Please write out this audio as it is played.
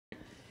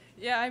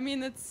Yeah, I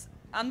mean, it's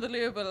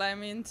unbelievable. I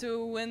mean,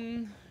 to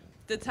win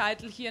the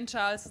title here in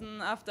Charleston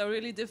after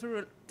really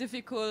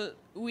difficult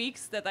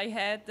weeks that I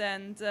had,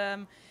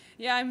 and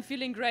yeah, I'm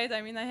feeling great.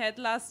 I mean, I had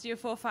last year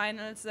 4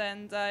 finals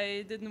and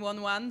I didn't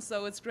won one,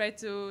 so it's great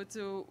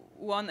to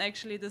won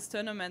actually this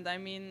tournament. I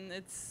mean,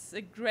 it's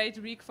a great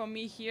week for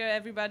me here.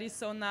 Everybody's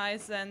so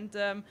nice, and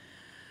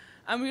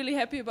I'm really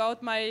happy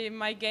about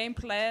my game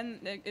plan,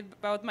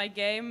 about my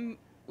game,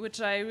 which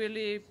I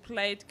really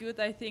played good,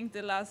 I think,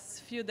 the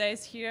last few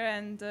days here.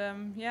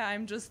 And yeah,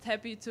 I'm just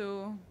happy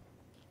to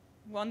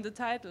won the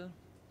title.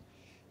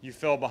 You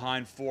fell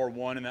behind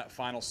 4-1 in that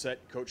final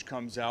set. Coach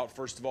comes out.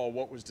 First of all,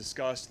 what was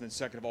discussed? And then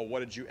second of all, what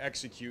did you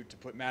execute to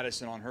put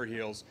Madison on her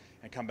heels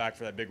and come back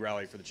for that big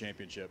rally for the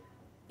championship?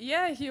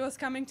 Yeah, he was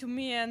coming to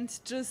me and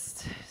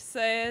just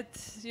said,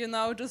 you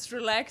know, just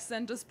relax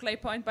and just play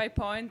point by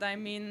point. I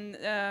mean,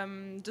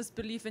 just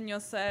believe in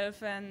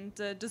yourself and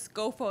just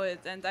go for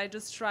it. And I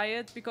just try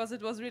it because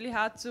it was really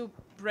hard to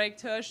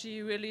break her.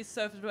 She really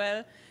served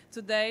well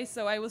today.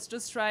 So I was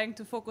just trying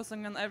to focus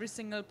on every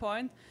single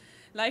point,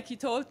 like he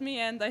told me.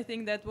 And I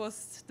think that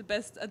was the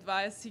best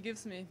advice he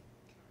gives me.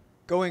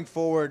 Going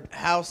forward,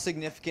 how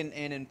significant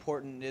and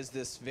important is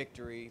this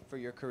victory for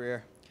your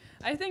career?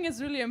 I think it's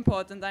really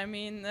important. I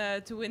mean,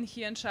 to win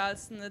here in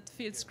Charleston, it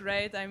feels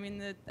great. I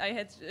mean, I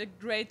had a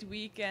great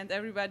week and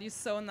everybody's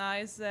so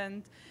nice.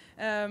 And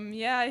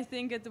yeah, I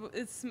think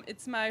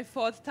it's my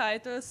 4th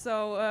title.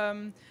 So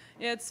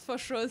yeah, it's for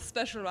sure a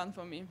special one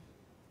for me.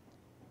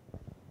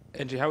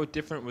 Angie, how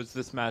different was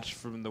this match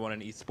from the one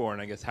in Eastbourne?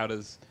 I guess how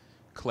does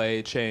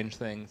clay change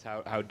things?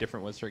 How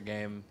different was her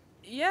game?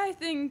 Yeah, I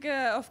think,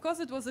 of course,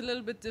 it was a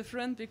little bit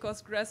different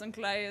because grass and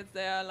clay,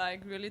 they are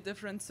like really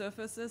different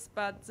surfaces.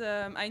 But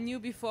I knew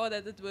before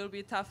that it will be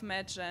a tough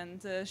match,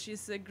 and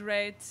she's a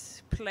great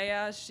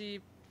player.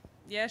 She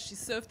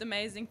served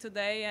amazing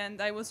today,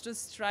 and I was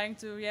just trying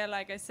to, yeah,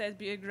 like I said,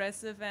 be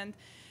aggressive. And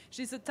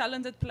she's a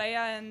talented player,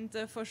 and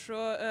for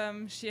sure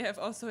she have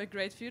also a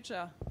great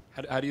future.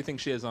 How do you think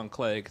she is on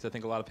clay? Because I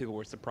think a lot of people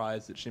were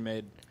surprised that she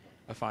made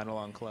a final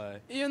on clay.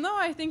 You know,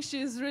 I think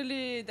she's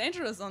really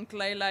dangerous on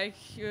clay. Like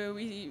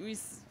we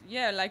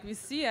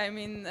see. I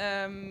mean,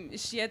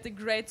 she had a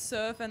great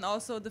serve, and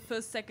also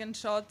the second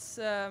shots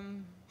are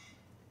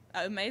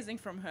amazing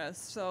from her.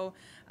 So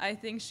I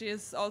think she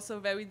is also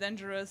very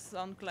dangerous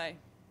on clay.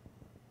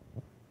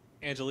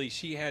 Angelique,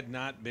 she had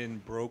not been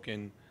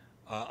broken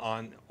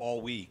on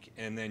all week,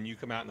 and then you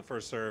come out in the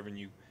first serve and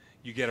you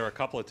get her a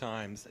couple of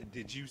times.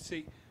 Did you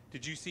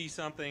see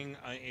something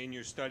in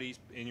your studies,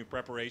 in your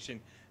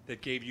preparation, that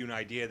gave you an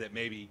idea that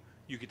maybe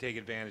you could take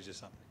advantage of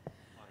something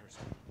on her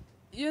side?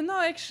 You know,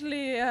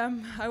 actually,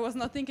 I was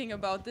not thinking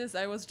about this.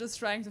 I was just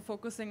trying to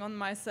focusing on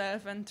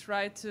myself and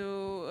try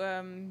to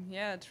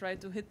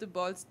hit the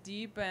balls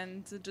deep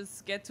and to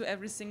just get to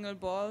every single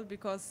ball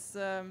because,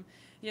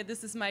 yeah,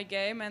 this is my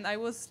game, and I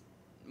was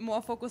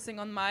more focusing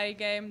on my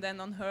game than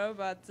on her.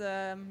 But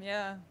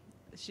yeah,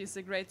 she's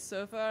a great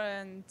surfer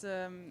and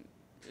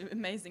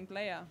amazing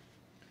player.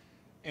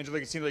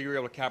 Angelique, it seemed like you were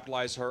able to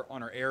capitalize on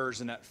her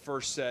errors in that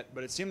first set,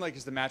 but it seemed like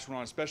as the match went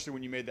on, especially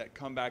when you made that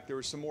comeback, there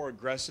was some more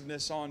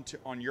aggressiveness on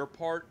your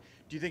part.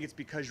 Do you think it's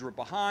because you were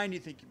behind? Do you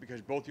think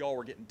because both y'all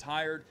were getting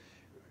tired?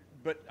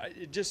 But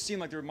it just seemed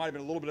like there might have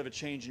been a little bit of a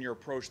change in your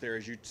approach there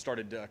as you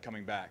started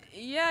coming back.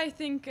 Yeah, I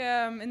think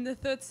in the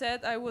third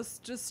set I was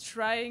just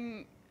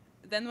trying,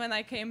 then when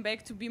I came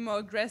back, to be more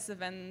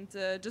aggressive and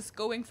just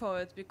going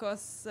for it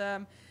because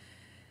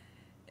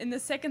in the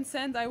second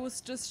set, I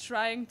was just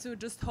trying to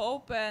just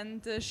hope,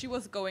 and she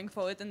was going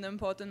for it in the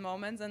important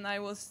moments. And I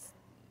was,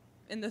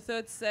 in the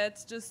third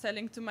set, just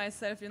telling to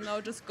myself, you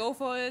know, just go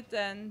for it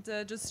and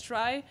just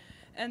try.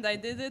 And I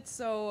did it.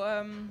 So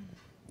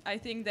I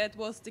think that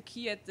was the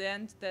key at the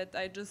end, that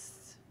I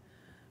just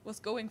was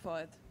going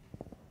for it.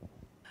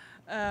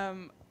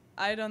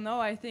 I don't know.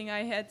 I think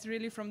I had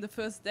really, from the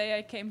first day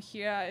I came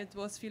here, it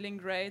was feeling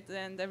great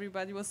and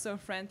everybody was so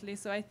friendly.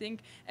 So I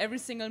think every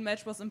single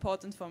match was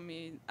important for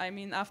me. I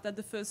mean, after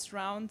the first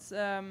round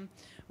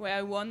where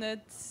I won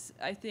it,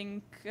 I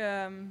think,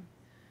 and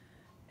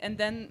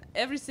then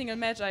every single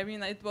match, I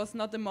mean, it was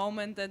not a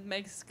moment that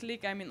makes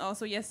click. I mean,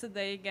 also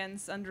yesterday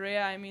against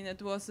Andrea, I mean,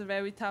 it was a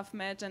very tough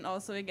match, and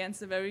also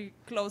against a very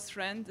close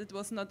friend. It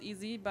was not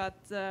easy, but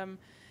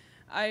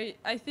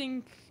I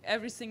think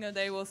every single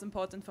day was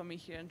important for me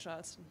here in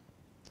Charleston.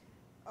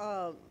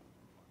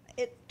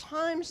 At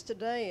times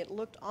today, it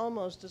looked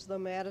almost as though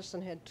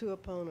Madison had two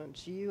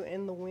opponents, you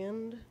and the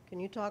wind. Can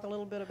you talk a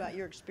little bit about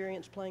your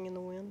experience playing in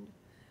the wind?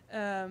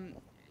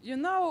 You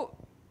know,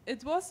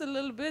 it was a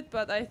little bit,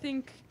 but I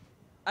think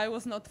I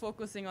was not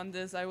focusing on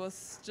this. I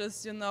was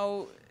just, you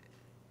know,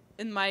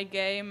 in my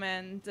game,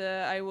 and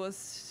I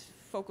was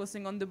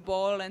focusing on the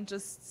ball and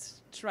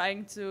just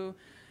trying to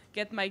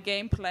get my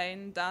game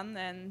plan done.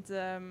 And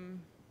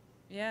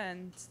yeah,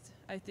 and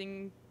I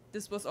think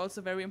this was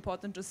also very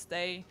important to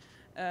stay,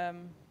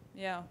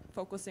 yeah,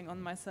 focusing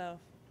on myself.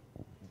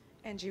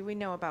 Angie, we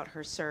know about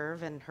her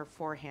serve and her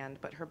forehand,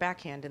 but her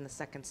backhand in the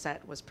second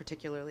set was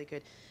particularly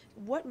good.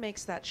 What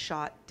makes that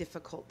shot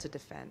difficult to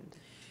defend?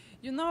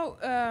 You know,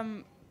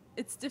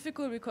 it's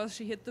difficult because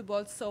she hit the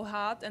ball so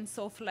hard and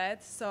so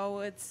flat, so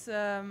it's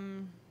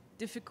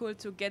difficult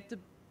to get the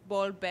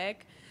ball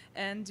back,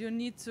 and you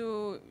need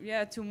to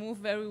move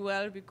very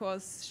well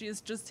because she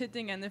is just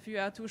hitting, and if you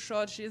are too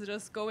short, she is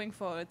just going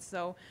for it.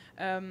 So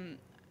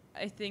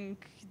I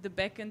think the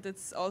backhand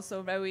it's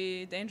also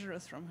very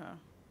dangerous from her.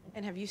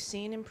 And have you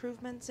seen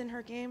improvements in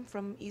her game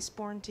from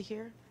Eastbourne to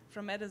here?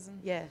 From Madison.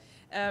 Yeah.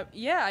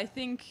 Yeah, I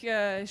think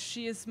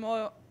she is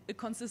more a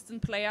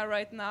consistent player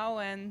right now,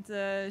 and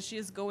she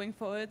is going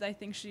for it. I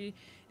think she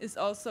is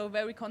also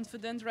very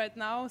confident right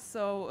now.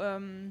 So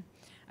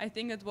I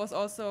think it was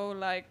also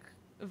like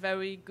a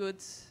very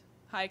good,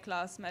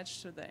 high-class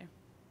match today.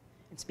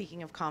 And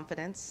speaking of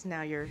confidence,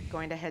 now you're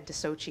going to head to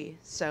Sochi.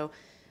 So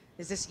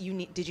is this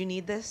did you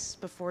need this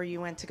before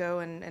you went to go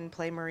and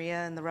play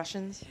Maria and the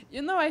Russians?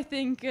 You know, I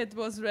think it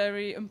was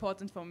very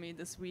important for me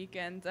this week,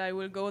 and I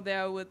will go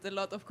there with a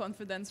lot of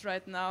confidence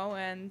right now,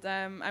 and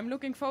I'm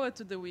looking forward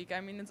to the week. I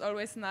mean, it's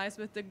always nice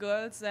with the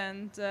girls,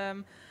 and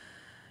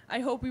I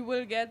hope we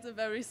will get a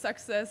very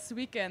success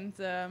weekend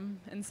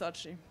in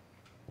Sochi.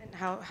 And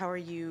how are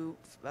you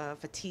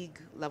fatigue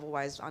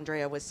level-wise?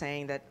 Andrea was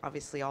saying that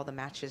obviously all the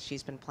matches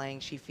she's been playing,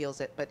 she feels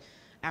it, but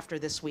after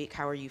this week,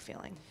 how are you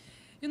feeling?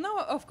 You know,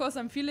 of course,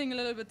 I'm feeling a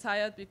little bit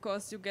tired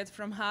because you get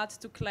from hard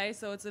to clay,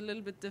 so it's a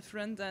little bit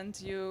different, and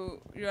you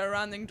are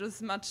running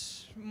just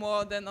much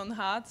more than on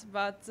hard.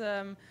 But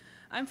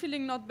I'm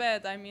feeling not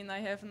bad. I mean, I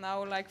have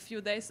now like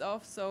few days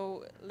off,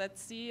 so let's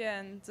see.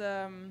 And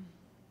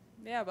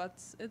yeah,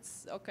 but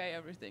it's okay.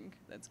 Everything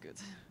that's good.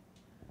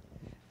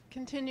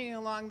 Continuing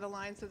along the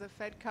lines of the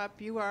Fed Cup,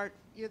 you're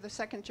the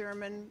second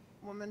German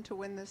woman to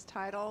win this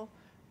title,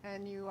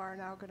 and you are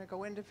now going to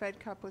go into Fed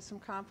Cup with some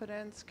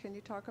confidence. Can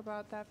you talk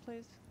about that,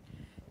 please?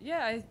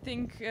 Yeah, I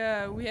think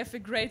we have a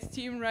great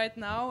team right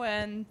now,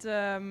 and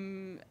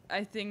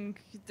I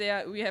think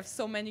we have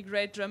so many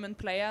great German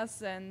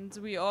players, and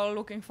we all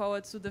looking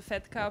forward to the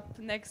Fed Cup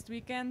next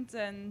weekend.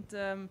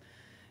 And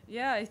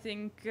yeah, I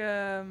think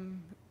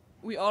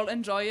we all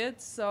enjoy it.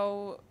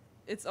 So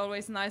it's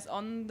always nice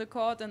on the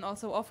court and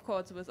also off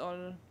court with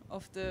all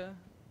of the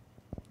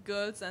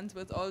girls and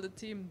with all the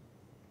team.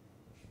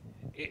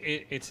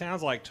 It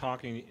sounds like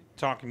talking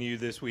to you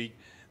this week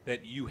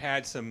that you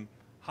had some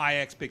high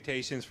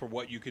expectations for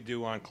what you could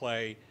do on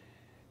clay.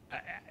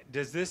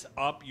 Does this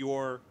up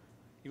your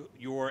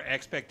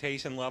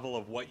expectation level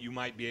of what you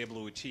might be able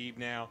to achieve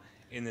now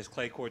in this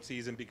clay court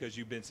season because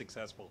you've been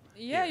successful?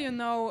 Yeah, here? you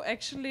know,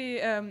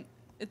 actually,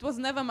 it was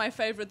never my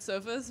favorite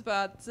surface,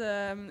 but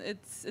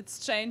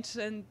it's changed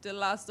in the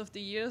last of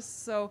the years.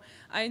 So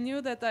I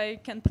knew that I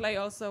can play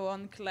also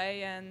on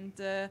clay, and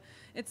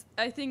it's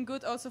I think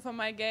good also for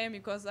my game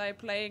because I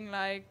playing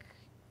like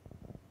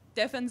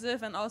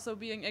defensive and also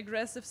being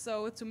aggressive.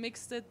 So to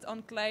mix it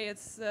on clay,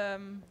 it's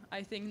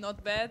I think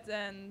not bad.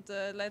 And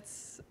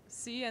let's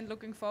see, and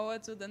looking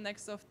forward to the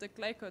next of the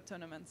clay court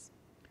tournaments.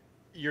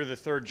 You're the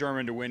third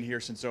German to win here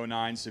since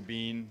 '09,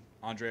 Sabine,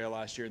 Andrea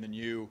last year, and then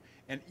you.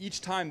 And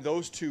each time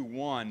those two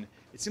won,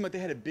 it seemed like they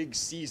had a big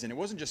season. It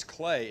wasn't just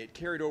clay, it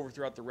carried over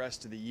throughout the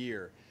rest of the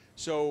year.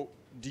 So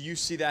do you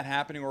see that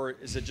happening, or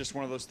is it just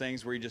one of those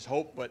things where you just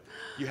hope, but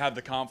you have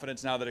the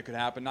confidence now that it could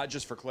happen, not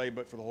just for clay,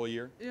 but for the whole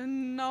year?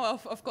 No,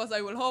 of course I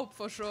will hope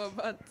for sure,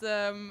 but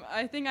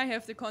I think I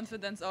have the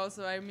confidence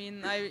also. I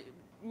mean, I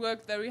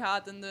worked very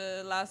hard in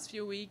the last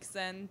few weeks,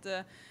 and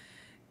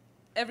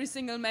every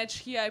single match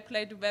here I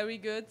played very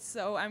good,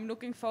 so I'm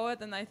looking forward,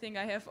 and I think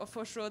I have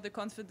for sure the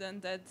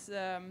confidence that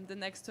the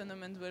next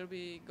tournament will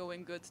be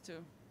going good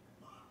too.